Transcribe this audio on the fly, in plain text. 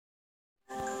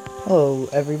Hello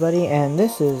everybody, and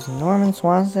this is Norman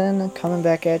Swanson coming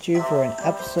back at you for an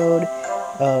episode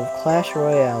of Clash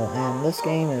Royale, and this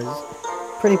game is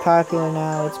pretty popular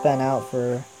now. It's been out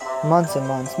for months and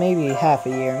months, maybe half a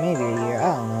year, maybe a year,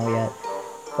 I don't know yet.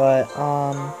 But,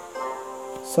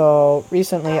 so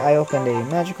recently I opened a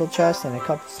magical chest and a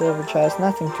couple silver chests,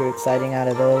 nothing too exciting out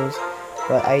of those,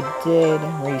 but I did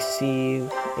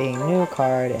receive a new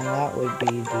card, and that would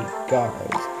be the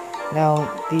guards. Now,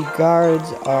 the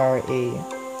guards are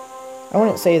I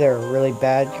wouldn't say they're a really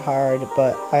bad card,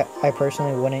 but I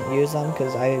personally wouldn't use them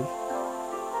because I've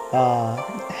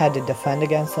had to defend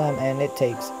against them, and it's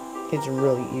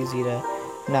really easy to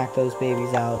knock those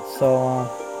babies out. So,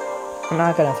 I'm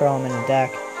not going to throw them in the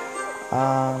deck.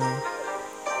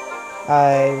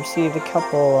 I received a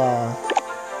couple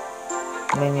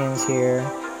minions here,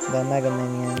 the mega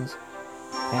minions,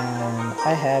 and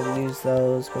I have used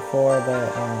those before,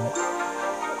 but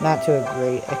not to a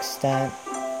great extent.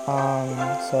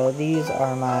 So these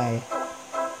are my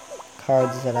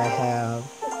cards that I have,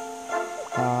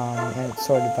 and it's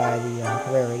sorted by the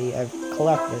rarity. I've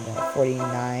collected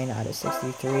 49 out of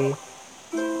 63,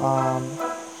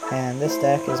 and this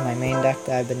deck is my main deck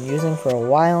that I've been using for a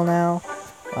while now.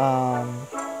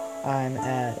 I'm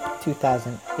at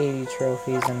 2,080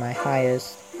 trophies, and my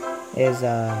highest is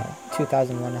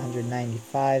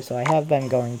 2,195, so I have been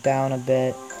going down a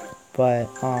bit, but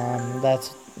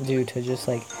that's due to just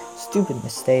like stupid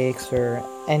mistakes or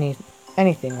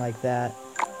anything like that.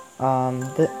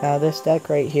 Now this deck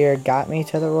right here got me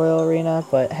to the Royal Arena,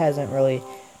 but hasn't really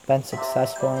been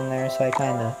successful in there, so I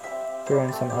kind of threw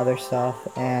in some other stuff,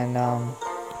 and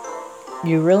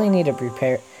you really need to be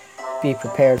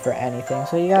prepared for anything,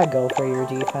 so you gotta go for your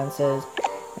defenses,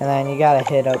 and then you gotta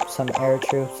hit up some air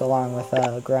troops along with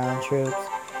ground troops,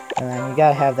 and then you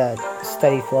gotta have that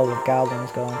steady flow of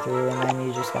goblins going through, and then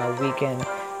you just gotta weaken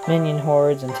minion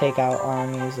hordes and take out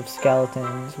armies of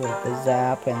skeletons with the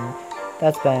zap, and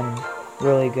that's been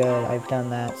really good. I've done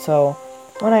that. So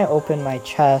when I opened my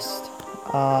chest,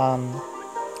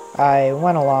 I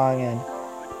went along and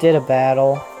did a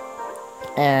battle,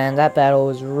 and that battle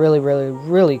was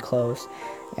really close.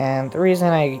 And the reason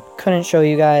I couldn't show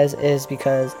you guys is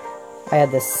because I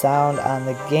had the sound on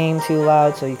the game too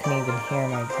loud, so you couldn't even hear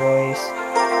my voice.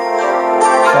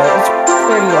 So it's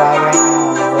pretty loud right now,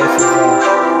 and my voice is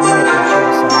might be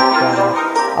pretty soft,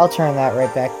 but I'll turn that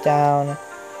right back down,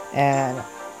 and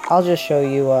I'll just show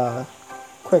you a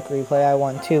quick replay. I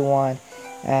won 2-1,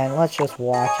 and let's just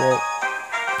watch it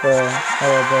for a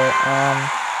little bit.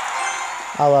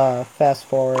 I'll fast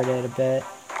forward it a bit.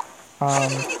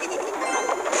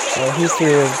 So he threw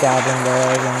his goblin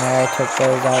barrels in there. I took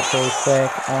those out pretty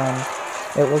quick.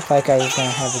 It looked like I was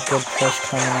gonna have a good push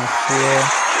coming up here,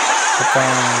 but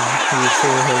then he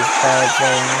threw his barbs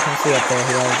there, and you can see up there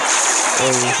he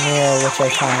has a mirror, which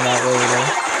I found out later.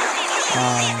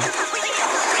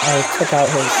 I took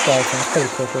out his skeletons pretty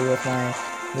quickly with my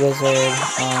wizard.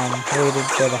 Waited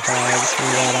for the hogs, threw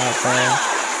that out there.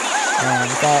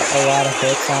 Got a lot of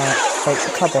hits on it, like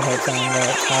a couple hits on the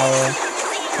tower,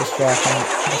 distracting it,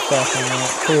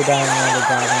 threw down another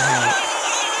goblin hit.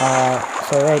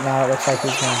 So right now it looks like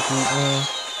he's gonna beat me,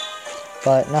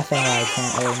 but nothing I can't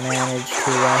really manage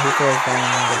to. He throws down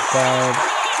another guard,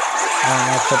 and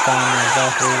I put down my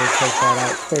Valkyrie to take that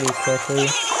out pretty quickly.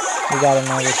 We got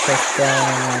another push going,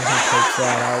 and then he takes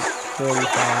that out pretty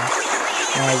fast,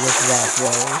 and I just zap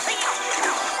those.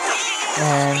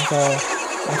 And so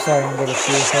I'm starting to get a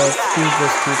few hits. He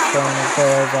just keeps throwing his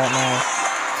barrels at my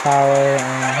tower,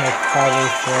 and he'll probably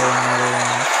throw another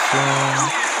one soon.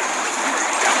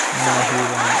 No, he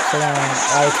won't. So then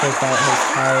I take out his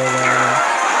tower there,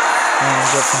 and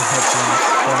get some hits on his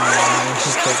corner, and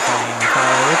he takes out my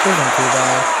tower, which isn't too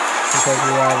bad, because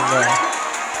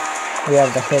we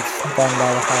have the hits done by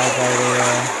the hog right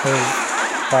there. His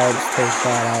barbs take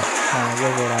that out,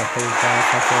 wizard out pretty fast.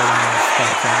 I throw it on the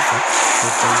skeletons to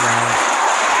take those out.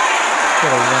 Get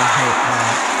a one-hit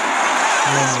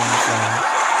minions there.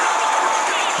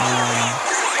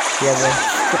 He had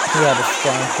a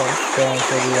strong push going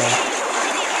for the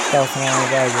skeleton army,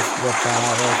 but I just whipped that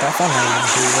out really fast. I'm not even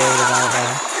too worried about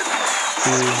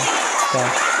the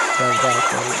stuff that got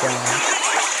down.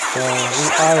 So we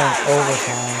are in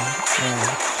overtime, and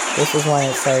this is when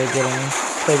it started getting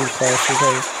pretty close,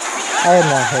 because I had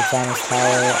more hits on his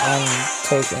tower. I'm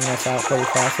taking this out pretty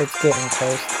fast. It's getting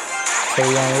close. So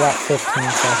we only got 15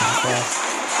 seconds left.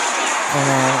 And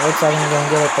then it looks like I'm going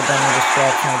to get it, but then I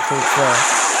distract my troops there.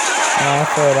 And I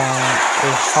throw down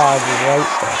a hog right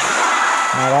there.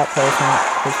 Now that placement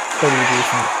is pretty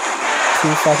decent.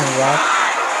 2 seconds left.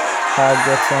 Hog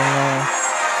gets in there.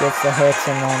 gets the hits,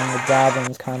 and then the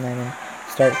goblins come in and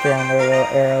start throwing their little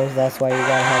arrows. That's why you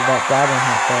gotta have that goblin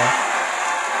hit there.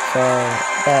 So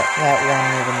that won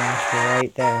me the match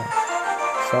right there.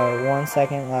 So 1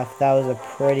 second left. That was a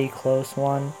pretty close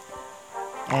one,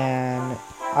 and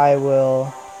I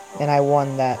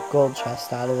won that gold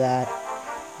chest out of that.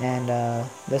 And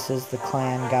this is the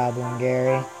clan Goblin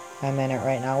Gary. I'm in it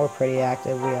right now. We're pretty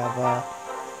active. We have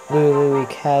Louie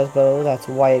Casbo. That's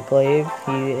White Glaive.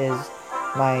 He is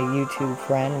my YouTube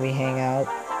friend. We hang out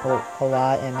a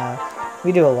lot, and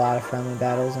we do a lot of friendly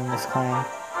battles in this clan.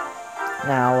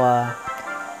 Now,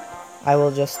 I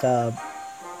will just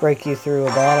break you through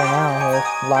a battle now,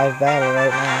 a live battle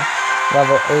right now.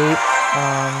 Level 8.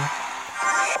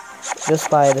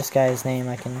 Just by this guy's name,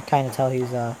 I can kind of tell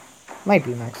he's might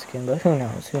be Mexican, but who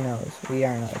knows? Who knows? We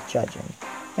aren't judging.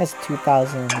 That's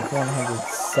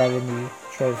 2,170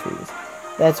 trophies.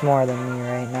 That's more than me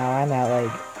right now. I'm at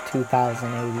like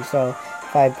 2,080. So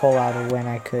if I pull out a win,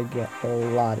 I could get a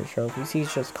lot of trophies.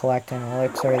 He's just collecting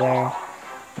elixir there.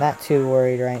 Not too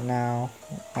worried right now.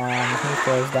 He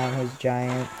throws down his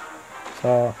giant.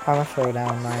 So I'm gonna throw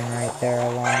down mine right there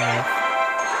along with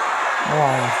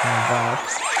my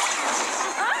box.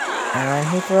 And then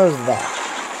he throws that.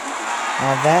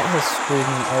 Now that has screwed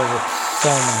me over so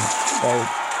much, like,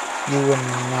 you would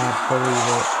not believe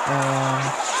it.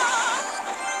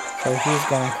 So he's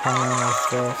gonna come in with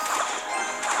this.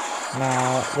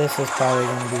 Now, this is probably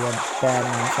gonna be a bad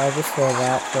match. I'll just throw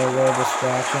that for a little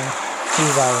distraction.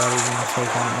 He's already gonna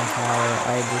take out my tower.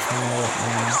 I just know it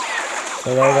now.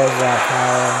 So there goes that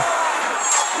tower.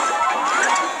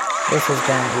 This is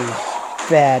gonna be a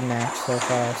bad match so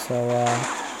far, so,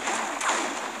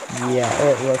 yeah,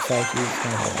 it looks like he's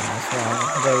going to win this one.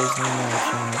 There's no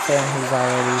chance. And he's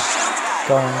already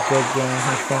going good game.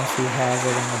 He thinks he has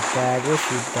it in the bag, which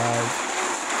he does.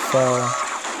 So,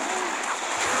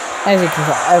 as you can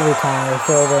tell, every time they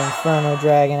throw the Inferno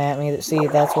Dragon at me, see,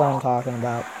 that's what I'm talking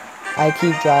about. I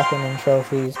keep dropping in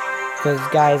trophies because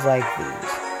guys like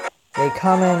these, they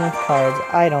come in with cards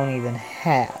I don't even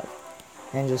have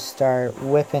and just start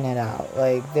whipping it out.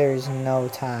 Like, there's no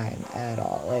time at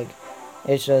all. Like,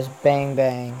 it's just bang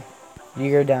bang,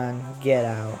 you're done, get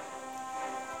out.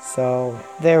 So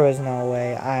there was no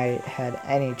way I had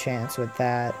any chance with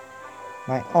that.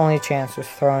 My only chance was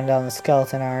throwing down the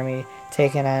skeleton army,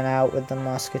 taking it out with the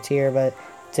musketeer, but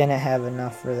didn't have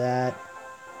enough for that.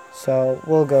 So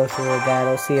we'll go through a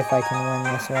battle, see if I can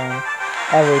win this one.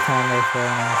 Every time they throw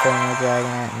an Inferno Dragon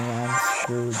at me, I'm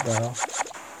screwed though.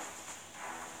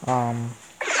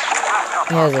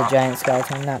 He has a giant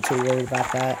skeleton, not too worried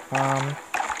about that.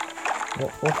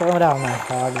 We'll throw down my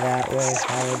hog that way,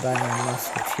 followed by my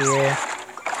musketeer.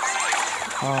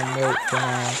 Wait for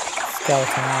my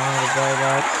skeleton army to build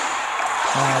up.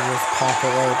 And I'll just pop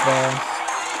it right there.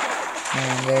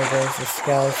 And there goes the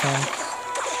skeleton.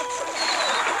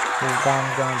 His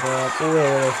bomb's gonna blow up way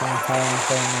away from the tower and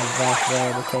throwing my Zach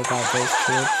there to take out those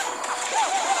troops.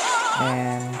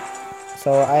 And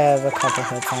so I have a couple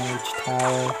hits on each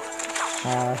tower.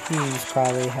 He's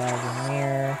probably has a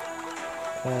mirror,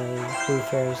 because who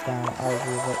throws down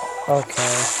archers?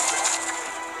 Okay.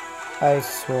 I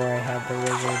swore I had the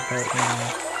wizard, but no.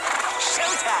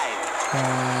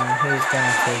 And he's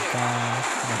gonna take down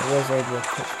the wizard with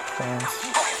his prince,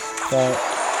 but,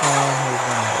 and he's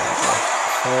gonna lose it.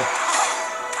 So,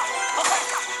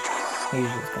 he's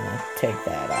just gonna take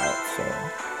that out, so.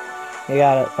 We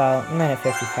got about a minute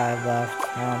 55 left.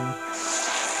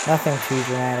 Nothing too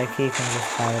dramatic. He can just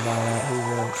fight about that. He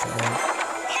will play.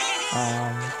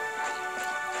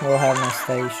 We'll have my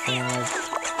steady stream of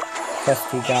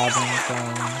trusty goblins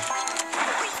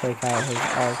take out his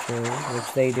archers,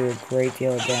 which they do a great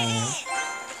deal of damage.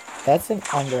 That's an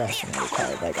underestimated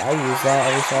card. Like, I use that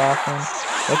every so often.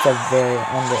 It's a very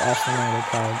underestimated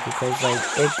card because, like,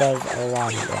 it does a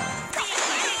lot of damage.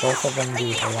 Both of them do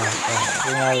a lot of damage.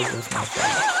 And that is just my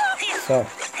friend. So,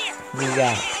 we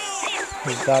got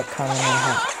his duck coming in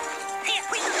hot.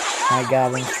 My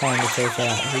goblin's trying to take it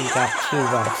out. He's got 2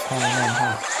 bucks coming in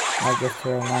hot. I'll just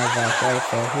throw my buck right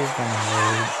there. He's gonna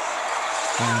rage.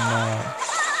 And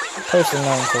the person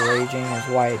known for raging is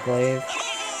White Glaive.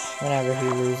 Whenever he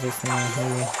loses to me,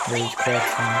 he rage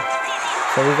quits.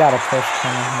 So we got a push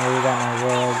coming here. We got my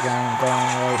Royal Giant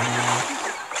going right now.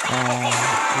 And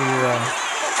we will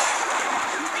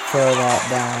throw that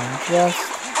down just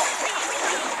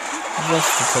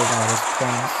to take out his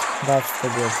prince. That's the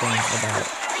good thing about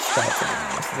skeleton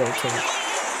armies. They take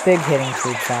big hitting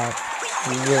troops out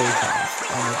really fast,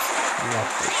 and it's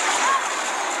lovely.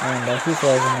 And he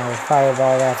throws another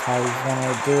fireball. That's how he's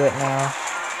gonna do it now.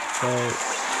 So,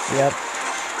 yep.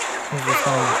 He's just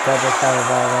gonna double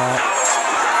fireball that.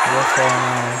 With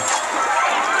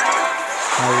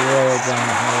my royal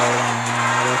giant right on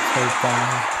there. We'll take down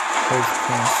his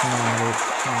king scenario.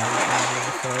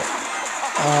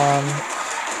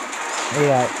 We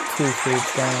got 2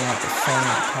 troops going at the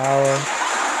same power.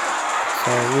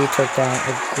 So we took down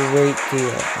a great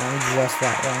deal on just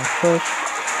that one push.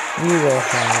 We will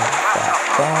have that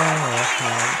gone. We'll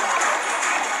have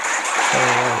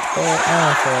right there.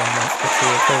 And for a minute, because we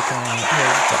were taking out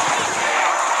his deputy.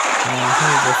 And he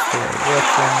just did a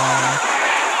witch in there.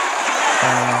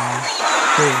 And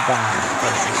his bomb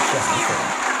that we jumped.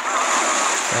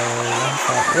 So once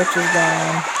that witch is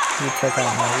gone, he took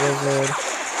out my wizard.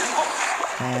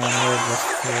 And we'll just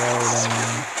throw down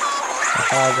the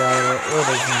hog rider. It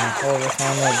is not over. So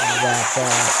I'm going to zap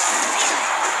that.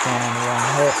 And one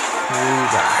hit, we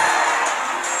got it.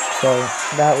 So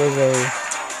that was a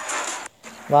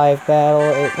live battle.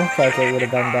 It looked like it would have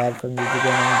been bad from the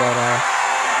beginning, but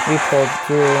we pulled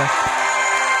through,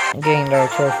 gained our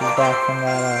trophies back from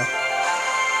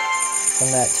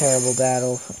that terrible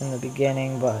battle in the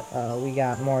beginning, but we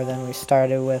got more than we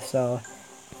started with, so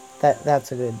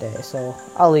that's a good day. So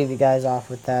I'll leave you guys off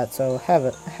with that. So have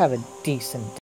a decent day.